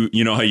never too.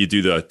 You know how you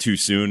do the too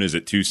soon? Is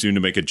it too soon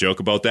to make a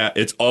joke about that?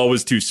 It's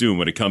always too soon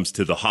when it comes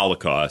to the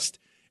Holocaust.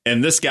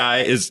 And this guy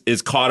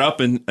is caught up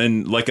in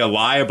like a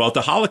lie about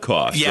the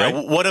Holocaust. Yeah,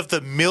 right? One of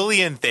the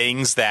million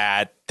things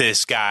that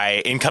this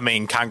guy,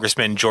 incoming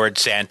Congressman George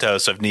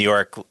Santos of New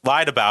York,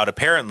 lied about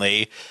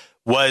apparently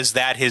was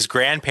that his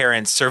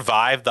grandparents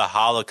survived the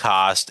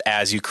Holocaust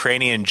as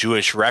Ukrainian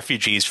Jewish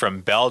refugees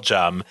from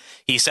Belgium.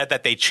 He said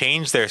that they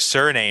changed their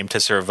surname to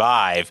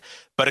survive.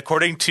 But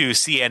according to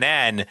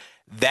CNN,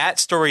 that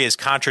story is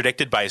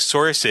contradicted by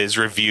sources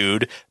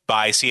reviewed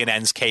by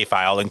CNN's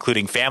K-File,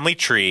 including family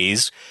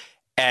trees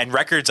and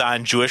records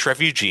on Jewish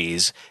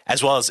refugees,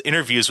 as well as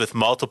interviews with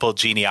multiple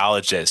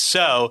genealogists.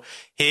 So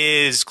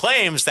his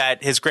claims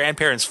that his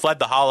grandparents fled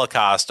the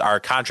Holocaust are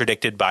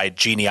contradicted by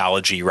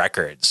genealogy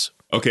records.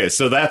 Okay,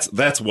 so that's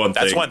one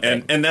thing. That's one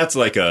thing. And that's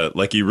like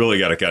you really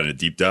got to kind of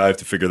deep dive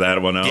to figure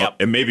that one out. Yep.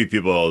 And maybe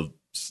people,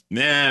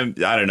 I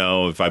don't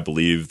know if I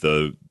believe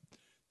the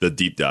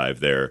deep dive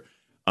there.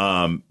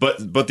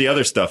 But the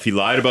other stuff, he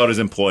lied about his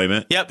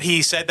employment. Yep,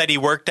 he said that he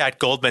worked at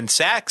Goldman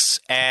Sachs,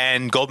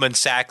 and Goldman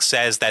Sachs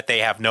says that they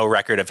have no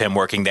record of him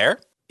working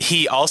there.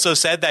 He also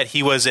said that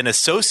he was an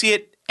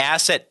associate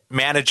asset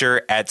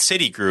manager at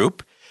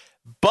Citigroup,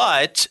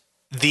 but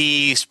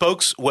the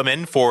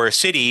spokeswoman for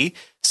Citi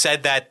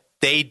said that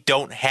they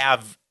don't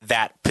have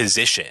that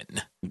position.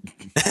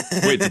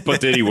 Wait,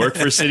 but did he work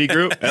for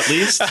Citigroup at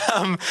least?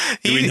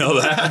 Do we know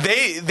that?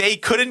 They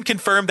couldn't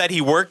confirm that he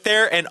worked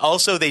there, and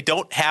also they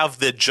don't have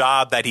the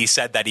job that he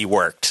said that he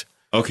worked.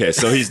 Okay,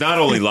 so he's not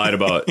only lied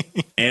about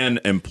an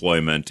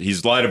employment,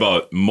 he's lied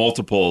about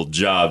multiple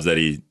jobs that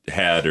he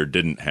had or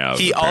didn't have.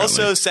 He apparently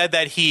also said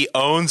that he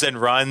owns and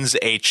runs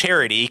a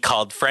charity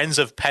called Friends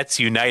of Pets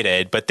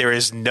United, but there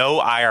is no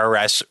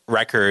IRS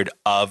record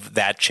of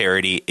that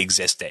charity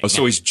existing. Oh,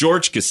 so he's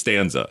George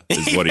Costanza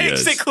is what he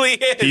is. Basically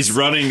is. He's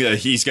running,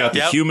 he's got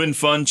the Human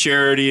Fund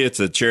charity.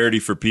 It's a charity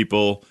for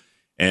people.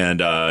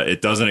 And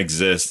it doesn't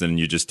exist, and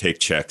you just take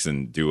checks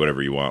and do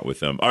whatever you want with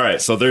them. All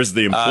right, so there's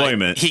the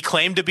employment. He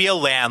claimed to be a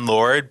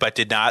landlord, but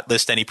did not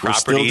list any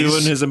properties.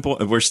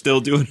 We're still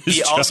doing his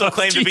He job. also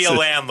claimed to be a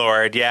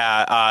landlord.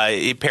 Yeah,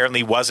 he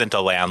apparently wasn't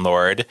a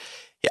landlord.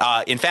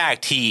 In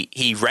fact,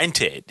 he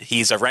rented.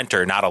 He's a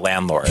renter, not a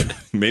landlord.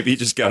 Maybe he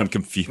just got him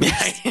confused.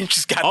 He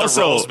just got also,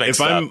 the roles mixed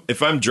up.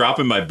 If I'm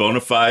dropping my bona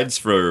fides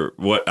for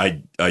what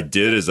I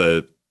did as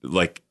a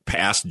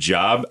past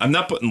job, I'm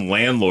not putting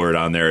landlord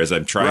on there as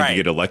I'm trying to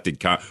get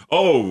elected.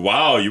 Oh,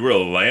 wow, you were a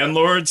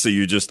landlord, so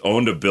you just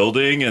owned a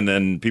building and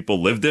then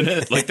people lived in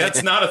it? Like,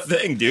 that's not a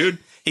thing, dude.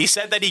 He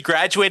said that he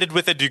graduated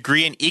with a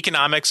degree in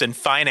economics and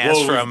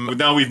finance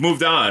Now we've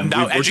moved on.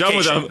 We're done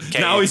with him. Okay.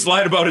 Now he's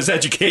lied about his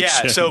education.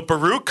 Yeah, so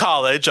Baruch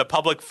College, a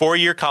public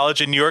 4-year college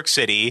in New York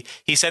City,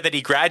 he said that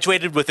he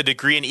graduated with a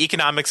degree in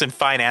economics and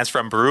finance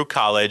from Baruch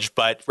College,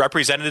 but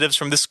representatives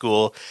from the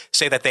school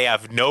say that they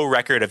have no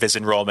record of his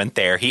enrollment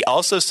there. He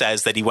also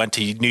says that he went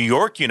to New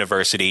York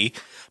University,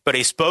 but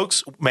a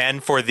spokesman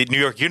for the New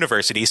York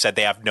University said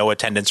they have no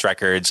attendance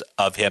records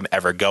of him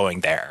ever going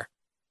there.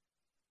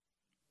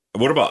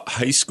 What about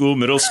high school,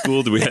 middle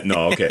school? Do we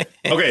no? Okay.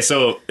 Okay,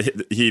 so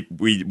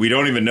we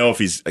don't even know if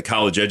he's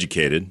college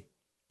educated.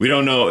 We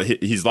don't know.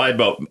 He's lied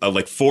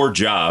about 4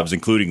 jobs,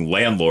 including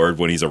landlord,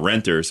 when he's a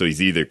renter. So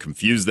he's either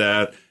confused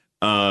that.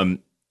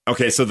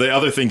 Okay, so the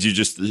other things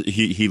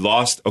he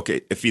lost.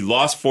 Okay, if he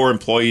lost 4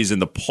 employees in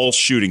the Pulse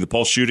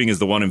shooting is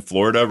the one in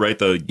Florida, right?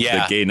 The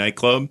gay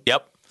nightclub.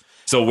 Yep.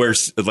 So where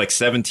like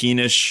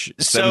 17-ish,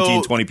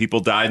 20 people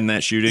died in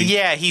that shooting?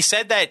 Yeah, he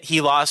said that he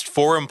lost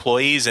 4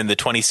 employees in the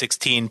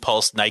 2016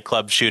 Pulse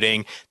nightclub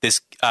shooting, this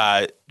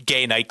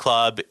gay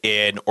nightclub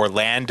in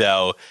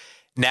Orlando.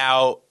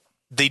 Now,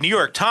 the New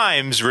York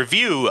Times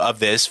review of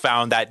this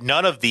found that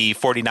none of the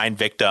 49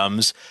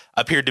 victims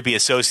appeared to be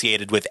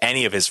associated with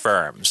any of his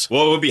firms.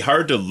 Well, it would be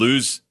hard to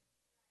lose,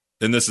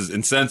 and this is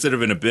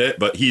insensitive in a bit,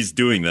 but he's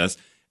doing this.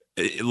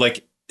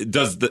 Like,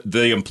 does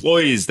the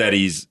employees that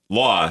he's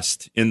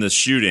lost in the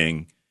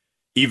shooting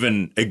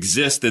even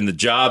exist in the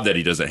job that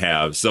he doesn't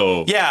have?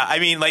 So yeah, I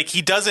mean, like,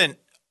 he doesn't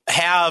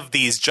have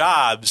these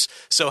jobs,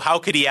 so how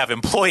could he have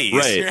employees?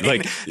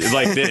 Right.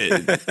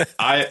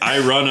 I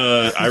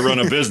run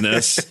a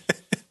business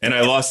and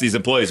I lost these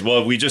employees.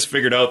 Well, we just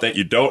figured out that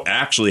you don't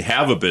actually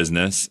have a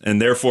business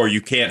and therefore you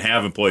can't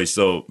have employees.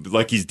 So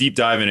like he's deep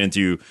diving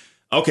into,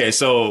 okay,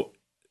 so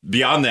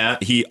beyond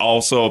that, he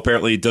also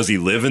apparently, does he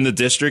live in the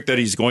district that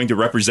he's going to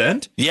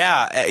represent?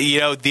 Yeah.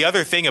 The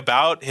other thing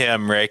about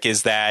him, Rick,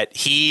 is that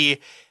he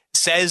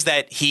says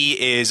that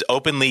he is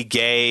openly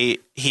gay.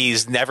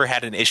 He's never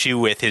had an issue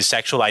with his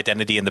sexual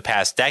identity in the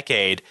past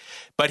decade,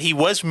 but he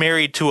was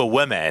married to a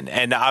woman.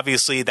 And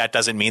obviously that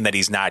doesn't mean that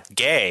he's not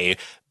gay,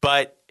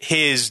 but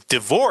his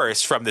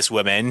divorce from this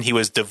woman, he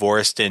was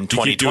divorced in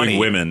 2020. You keep doing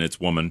women, it's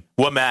woman.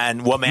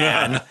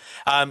 Woman.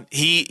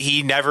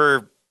 He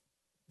never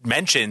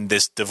mentioned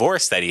this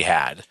divorce that he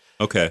had.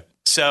 Okay.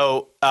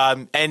 So,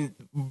 and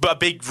a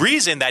big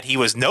reason that he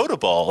was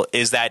notable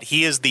is that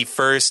he is the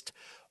first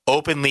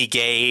openly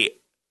gay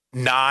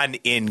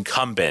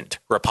non-incumbent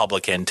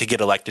Republican to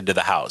get elected to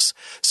the House.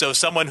 So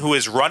someone who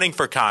is running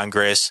for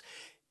Congress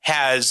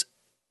has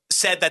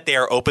said that they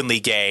are openly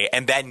gay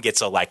and then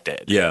gets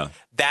elected. Yeah.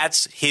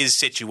 That's his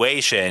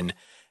situation.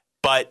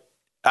 But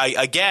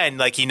again,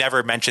 like, he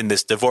never mentioned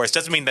this divorce.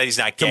 Doesn't mean that he's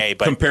not gay.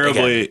 But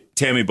comparably, again,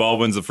 Tammy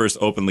Baldwin's the first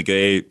openly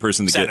gay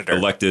person to get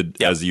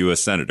elected as a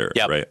U.S. senator.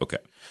 Yep. Right. Okay.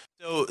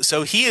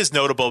 So he is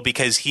notable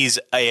because he's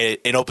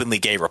an openly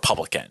gay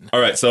Republican. All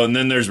right. So and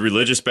then there's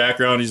religious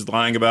background he's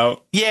lying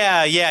about.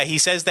 Yeah. He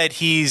says that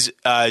he's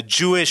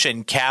Jewish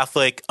and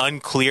Catholic.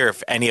 Unclear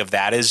if any of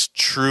that is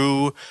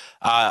true.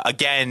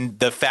 Again,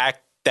 the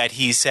fact that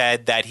he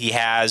said that he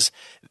has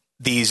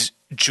these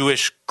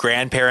Jewish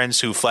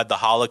grandparents who fled the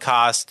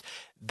Holocaust,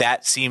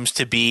 that seems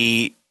to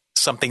be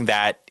something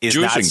that is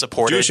Jewish not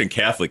supported. Jewish and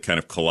Catholic kind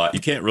of collide.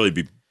 You can't really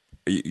be.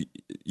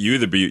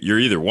 You're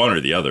either one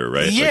or the other,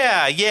 right?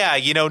 Yeah.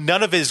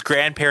 None of his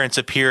grandparents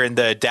appear in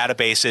the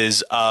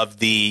databases of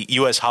the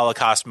U.S.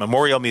 Holocaust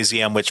Memorial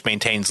Museum, which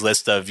maintains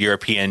lists of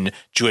European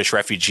Jewish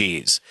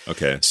refugees.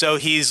 Okay. So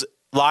he's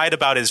lied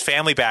about his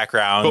family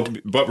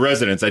background. But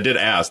residents, I did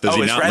ask, does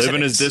he not live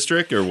in his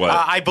district or what?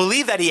 I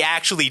believe that he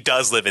actually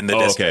does live in the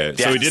district. Okay.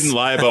 Yes. So he didn't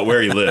lie about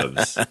where he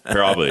lives,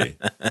 probably.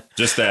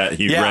 Just that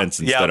he rents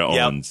instead of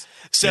owns.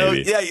 So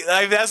maybe.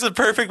 yeah, that's the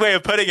perfect way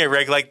of putting it,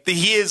 Rick. Like,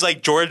 he is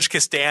like George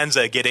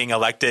Costanza getting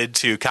elected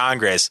to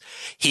Congress.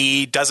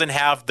 He doesn't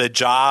have the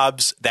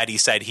jobs that he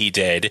said he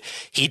did.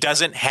 He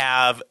doesn't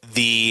have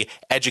the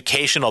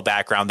educational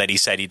background that he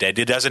said he did.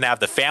 He doesn't have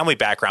the family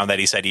background that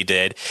he said he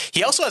did.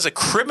 He also has a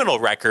criminal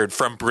record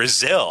from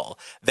Brazil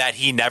that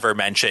he never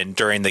mentioned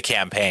during the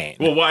campaign.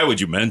 Well, why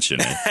would you mention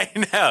it? I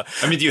know.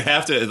 I mean, you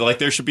have to, like,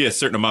 there should be a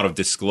certain amount of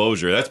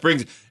disclosure. That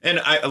brings, and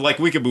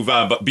we could move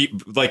on, but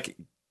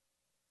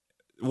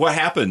what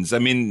happens? I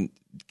mean,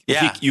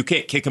 you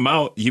can't kick him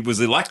out. He was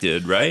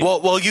elected, right?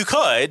 Well, you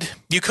could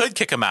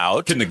kick him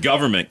out. Can the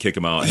government kick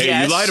him out? Hey,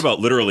 yes. You lied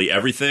about literally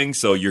everything,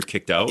 so you're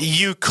kicked out?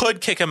 You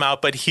could kick him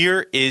out, but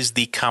here is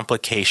the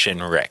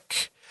complication,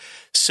 Rick.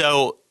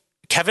 So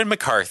Kevin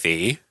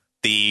McCarthy,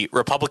 the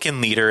Republican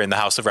leader in the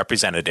House of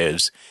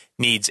Representatives,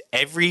 needs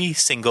every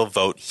single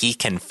vote he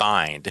can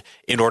find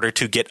in order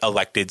to get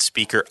elected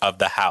Speaker of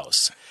the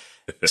House.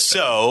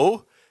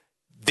 So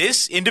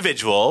this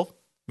individual,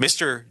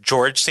 Mr.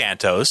 George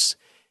Santos,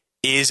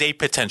 is a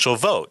potential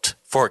vote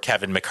for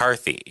Kevin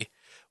McCarthy.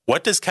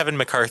 What does Kevin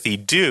McCarthy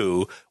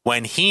do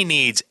when he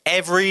needs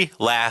every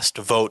last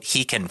vote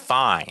he can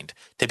find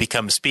to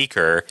become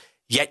Speaker?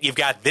 Yet you've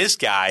got this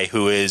guy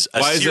who is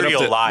a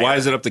serial liar. Why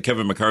is it up to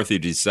Kevin McCarthy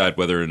to decide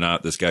whether or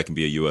not this guy can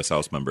be a U.S.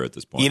 House member at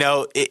this point?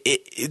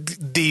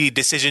 The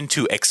decision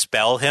to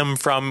expel him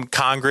from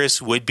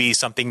Congress would be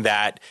something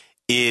that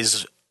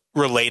is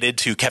related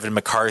to Kevin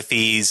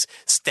McCarthy's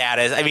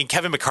status. I mean,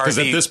 Kevin McCarthy...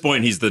 Because at this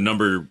point, he's the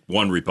number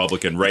one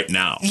Republican right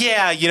now.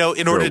 Yeah,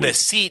 in order to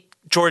seat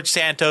George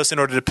Santos, in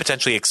order to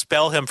potentially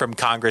expel him from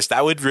Congress,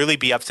 that would really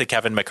be up to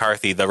Kevin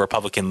McCarthy, the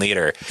Republican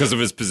leader. Because of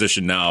his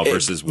position now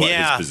versus what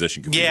his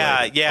position could be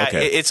later. Yeah.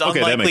 Okay. It's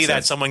unlikely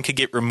that someone could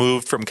get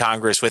removed from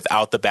Congress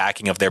without the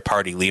backing of their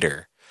party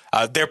leader.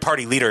 Their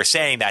party leader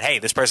saying that, hey,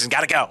 this person's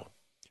got to go.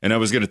 And I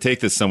was going to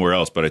take this somewhere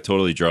else, but I'm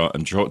totally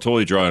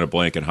drawing a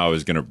blank on how I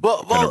was going to.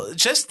 Well,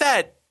 just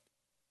that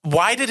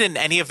why didn't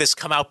any of this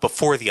come out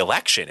before the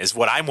election is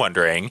what I'm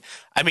wondering.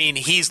 I mean,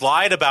 he's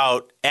lied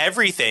about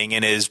everything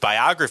in his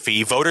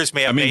biography. Voters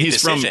may have made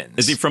decisions.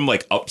 Is he from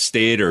like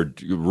upstate or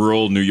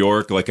rural New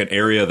York, like an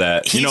area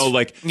that,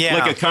 like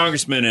a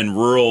congressman in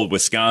rural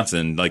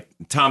Wisconsin, like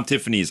Tom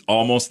Tiffany's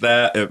almost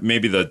that,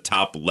 maybe the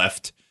top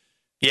left.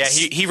 Yeah,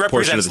 he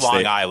represents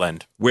Long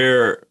Island.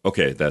 Where,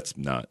 okay, that's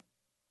not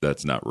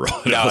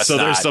rural. No, so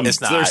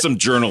there's some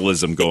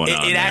journalism going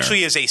on. It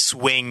actually is a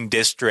swing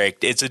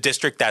district. It's a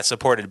district that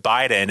supported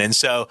Biden. And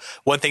so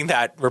one thing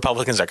that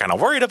Republicans are kind of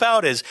worried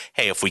about is,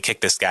 hey, if we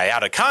kick this guy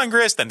out of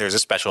Congress, then there's a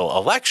special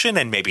election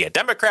and maybe a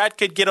Democrat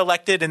could get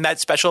elected in that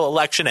special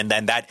election. And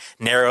then that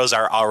narrows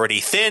our already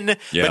thin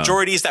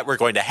majorities that we're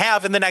going to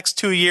have in the next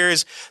 2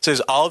 years. So there's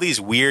all these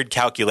weird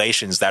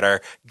calculations that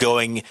are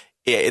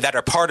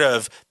part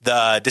of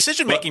the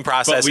decision-making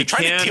process and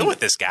trying to deal with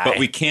this guy. But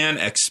we can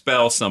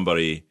expel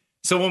somebody.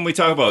 So when we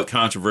talk about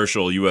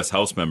controversial U.S.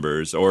 House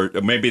members, or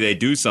maybe they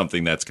do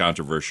something that's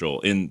controversial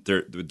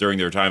during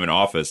their time in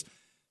office,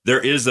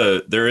 there is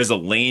a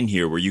lane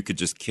here where you could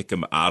just kick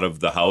them out of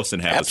the House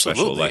and have a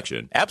special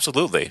election.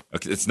 Absolutely.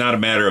 It's not a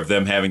matter of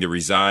them having to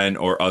resign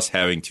or us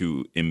having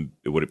to,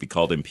 would it be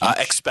called impeach?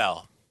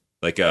 Expel.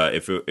 Like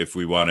if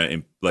we want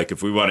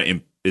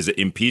to, is it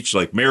impeach?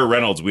 Like Mayor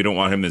Reynolds, we don't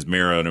want him as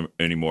mayor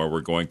anymore. We're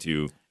going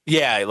to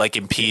like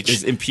impeach.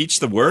 Is impeach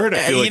the word? I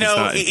feel like it's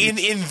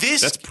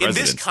not in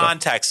this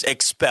context,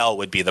 expel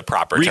would be the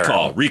proper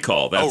term.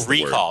 Recall. That's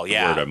recall. the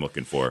word I'm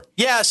looking for.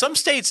 Yeah, some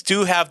states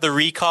do have the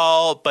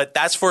recall, but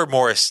that's for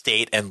more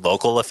state and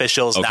local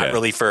officials, not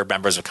really for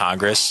members of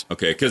Congress.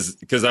 Okay, because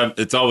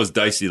it's always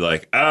dicey.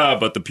 Like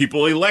but the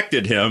people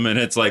elected him, and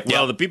it's like,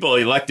 well, the people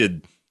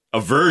elected a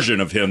version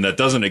of him that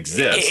doesn't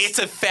exist. It's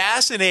a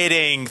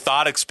fascinating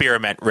thought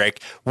experiment, Rick.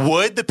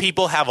 Would the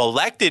people have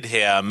elected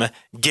him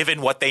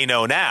given what they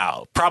know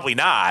now? Probably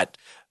not.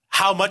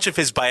 How much of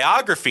his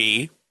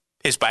biography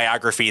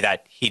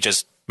that he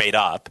just made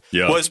up,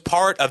 was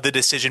part of the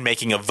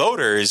decision-making of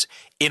voters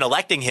in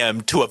electing him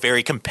to a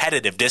very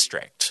competitive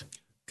district?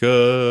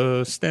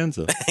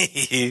 Costanza.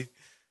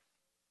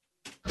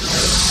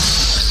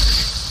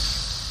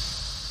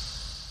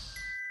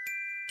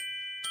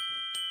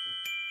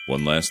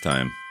 One last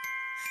time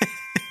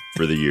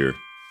for the year.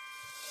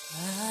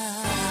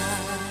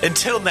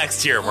 Until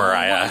next year,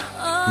 Mariah.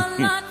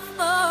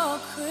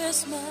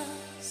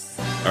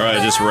 All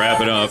right, just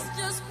wrapping up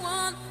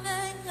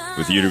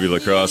with UW La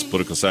Crosse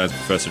political science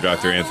professor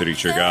Dr. Anthony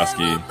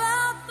Chergosky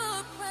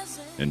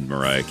and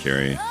Mariah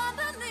Carey.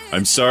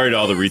 I'm sorry to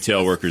all the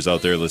retail workers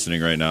out there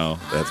listening right now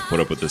that have to put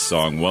up with this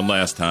song one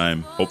last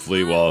time.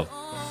 Hopefully, one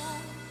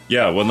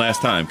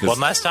last time. One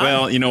last time?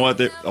 Well, you know what?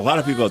 A lot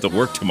of people have to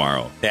work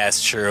tomorrow.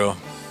 That's true.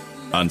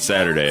 On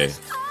Saturday,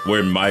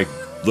 where my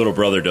little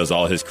brother does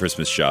all his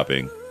Christmas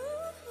shopping.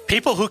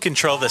 People who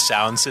control the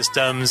sound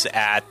systems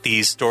at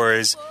these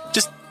stores,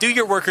 just do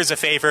your workers a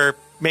favor.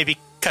 Maybe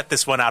cut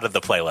this one out of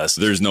the playlist.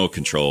 There's no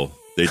control.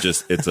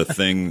 It's a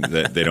thing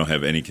that they don't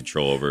have any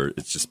control over.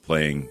 It's just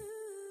playing.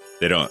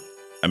 They don't.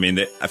 I mean,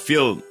 I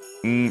feel.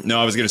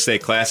 No, I was going to say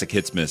classic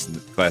hits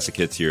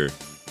here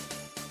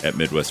at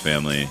Midwest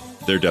Family.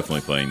 They're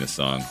definitely playing this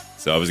song.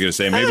 So I was going to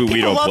say maybe we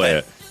don't play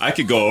it. I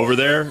could go over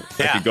there.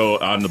 Yeah. I could go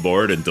on the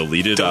board and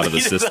delete it out of the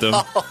system.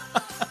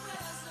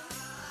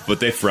 But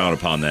they frown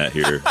upon that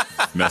here,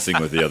 messing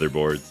with the other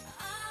boards.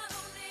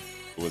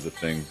 It was a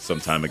thing some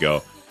time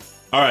ago.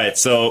 All right,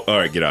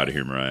 get out of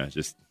here, Mariah.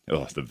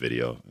 The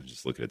video. I'm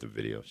just looking at the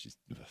video. She's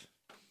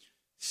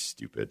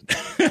stupid.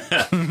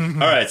 All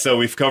right, so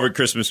we've covered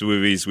Christmas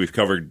movies. We've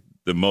covered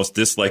the most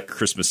disliked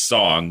Christmas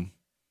song.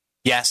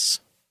 Yes.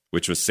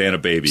 Which was Santa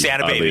Baby.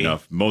 Santa Baby.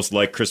 Enough. Most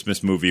liked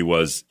Christmas movie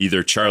was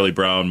either Charlie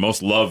Brown.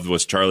 Most loved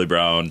was Charlie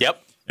Brown.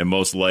 Yep. And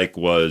most liked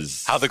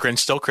was How the Grinch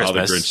Stole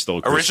Christmas.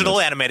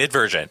 Original animated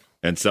version.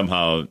 And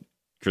somehow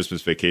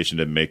Christmas Vacation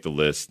didn't make the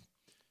list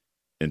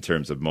in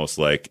terms of most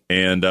liked.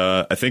 And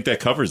I think that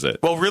covers it.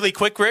 Well, really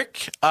quick,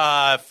 Rick.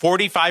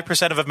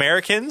 45% of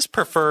Americans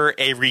prefer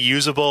a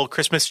reusable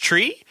Christmas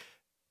tree.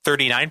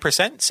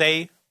 39%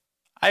 say,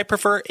 I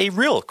prefer a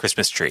real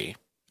Christmas tree.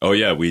 Oh,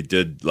 yeah, we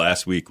did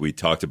last week. We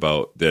talked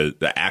about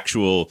the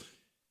actual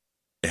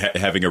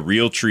having a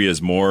real tree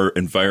is more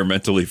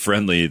environmentally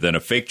friendly than a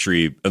fake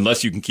tree,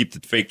 unless you can keep the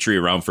fake tree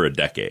around for a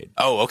decade.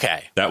 Oh,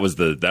 okay. That was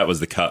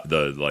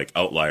the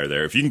outlier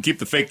there. If you can keep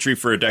the fake tree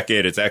for a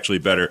decade, it's actually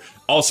better.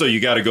 Also,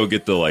 you got to go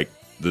get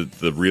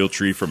the real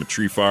tree from a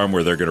tree farm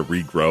where they're going to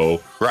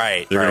regrow.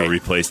 Right. They're going to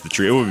replace the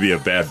tree. It would be a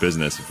bad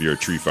business if you're a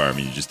tree farm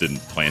and you just didn't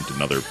plant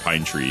another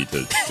pine tree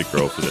to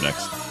grow for the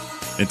next.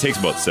 It takes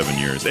about 7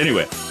 years.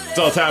 Anyway, that's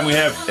all the time we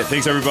have.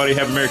 Thanks, everybody.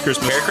 Have a Merry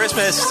Christmas. Merry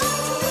Christmas.